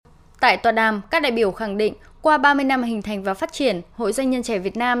Tại tọa đàm, các đại biểu khẳng định qua 30 năm hình thành và phát triển, Hội Doanh nhân trẻ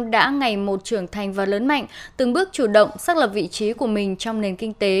Việt Nam đã ngày một trưởng thành và lớn mạnh, từng bước chủ động xác lập vị trí của mình trong nền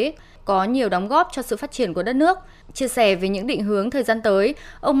kinh tế, có nhiều đóng góp cho sự phát triển của đất nước. Chia sẻ về những định hướng thời gian tới,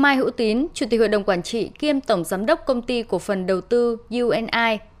 ông Mai Hữu Tín, Chủ tịch Hội đồng Quản trị kiêm Tổng Giám đốc Công ty Cổ phần Đầu tư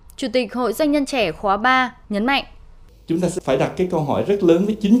UNI, Chủ tịch Hội Doanh nhân trẻ khóa 3, nhấn mạnh. Chúng ta sẽ phải đặt cái câu hỏi rất lớn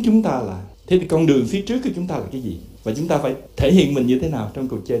với chính chúng ta là thế thì con đường phía trước của chúng ta là cái gì? Và chúng ta phải thể hiện mình như thế nào trong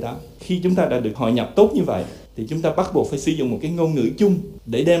cuộc chơi đó. Khi chúng ta đã được hội nhập tốt như vậy, thì chúng ta bắt buộc phải sử dụng một cái ngôn ngữ chung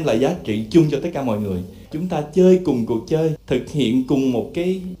để đem lại giá trị chung cho tất cả mọi người. Chúng ta chơi cùng cuộc chơi, thực hiện cùng một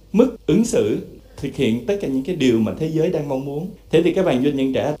cái mức ứng xử, thực hiện tất cả những cái điều mà thế giới đang mong muốn. Thế thì các bạn doanh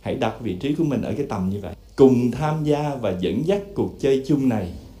nhân trẻ hãy đặt vị trí của mình ở cái tầm như vậy. Cùng tham gia và dẫn dắt cuộc chơi chung này.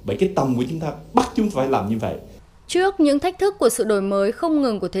 Bởi cái tầm của chúng ta bắt chúng ta phải làm như vậy. Trước những thách thức của sự đổi mới không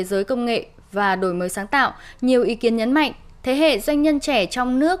ngừng của thế giới công nghệ và đổi mới sáng tạo, nhiều ý kiến nhấn mạnh thế hệ doanh nhân trẻ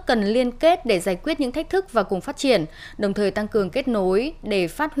trong nước cần liên kết để giải quyết những thách thức và cùng phát triển, đồng thời tăng cường kết nối để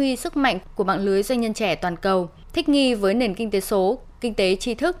phát huy sức mạnh của mạng lưới doanh nhân trẻ toàn cầu, thích nghi với nền kinh tế số, kinh tế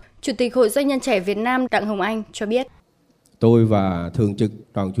tri thức. Chủ tịch Hội Doanh nhân trẻ Việt Nam Đặng Hồng Anh cho biết. Tôi và Thường trực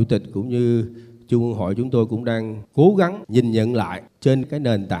Đoàn Chủ tịch cũng như Trung ương Hội chúng tôi cũng đang cố gắng nhìn nhận lại trên cái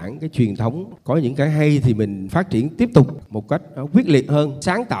nền tảng, cái truyền thống. Có những cái hay thì mình phát triển tiếp tục một cách quyết liệt hơn,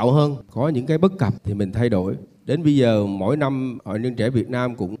 sáng tạo hơn. Có những cái bất cập thì mình thay đổi. Đến bây giờ mỗi năm Hội Doanh nhân trẻ Việt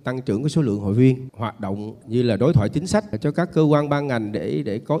Nam cũng tăng trưởng cái số lượng hội viên, hoạt động như là đối thoại chính sách cho các cơ quan ban ngành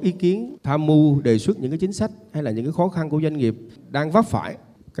để có ý kiến, tham mưu, đề xuất những cái chính sách hay là những cái khó khăn của doanh nghiệp đang vấp phải.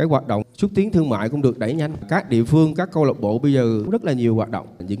 Cái hoạt động xúc tiến thương mại cũng được đẩy nhanh. Các địa phương, các câu lạc bộ bây giờ cũng rất là nhiều hoạt động.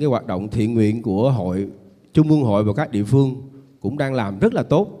 Những cái hoạt động thiện nguyện của hội, Trung ương Hội và các địa phương cũng đang làm rất là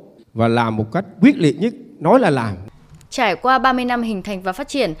tốt và làm một cách quyết liệt nhất, nói là làm. Trải qua 30 năm hình thành và phát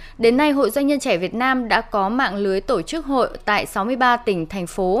triển, đến nay Hội Doanh nhân trẻ Việt Nam đã có mạng lưới tổ chức hội tại 63 tỉnh, thành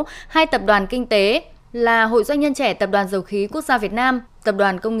phố, 2 tập đoàn kinh tế là Hội Doanh nhân trẻ Tập đoàn Dầu khí Quốc gia Việt Nam, Tập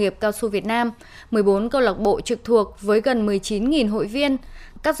đoàn Công nghiệp Cao su Việt Nam, 14 câu lạc bộ trực thuộc với gần 19.000 hội viên.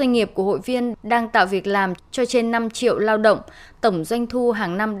 Các doanh nghiệp của hội viên đang tạo việc làm cho trên 5 triệu lao động, tổng doanh thu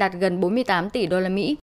hàng năm đạt gần 48 tỷ đô la Mỹ.